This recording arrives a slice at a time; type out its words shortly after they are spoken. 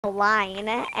a line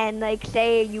and like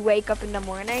say you wake up in the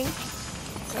morning,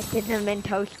 I cinnamon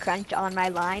toast crunch on my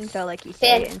line, so like you say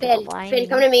Finn, it into the Finn, line, Finn, you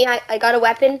come know? to me. I got a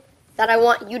weapon that I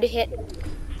want you to hit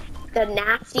the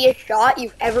nastiest shot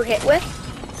you've ever hit with,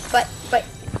 but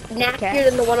Okay. nastier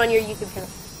than the one on your YouTube channel.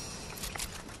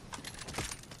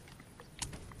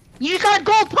 You just got a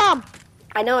gold pump!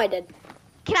 I know I did.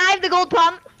 Can I have the gold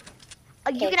pump?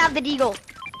 You Okay. can have the deagle.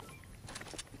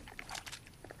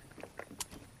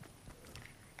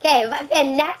 Okay,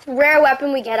 and next rare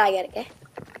weapon we get, I get it, okay?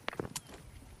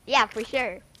 Yeah, for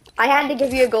sure. I had to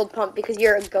give you a gold pump because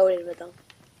you're a goated with them.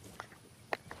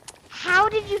 How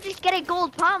did you just get a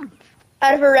gold pump?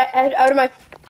 Out of my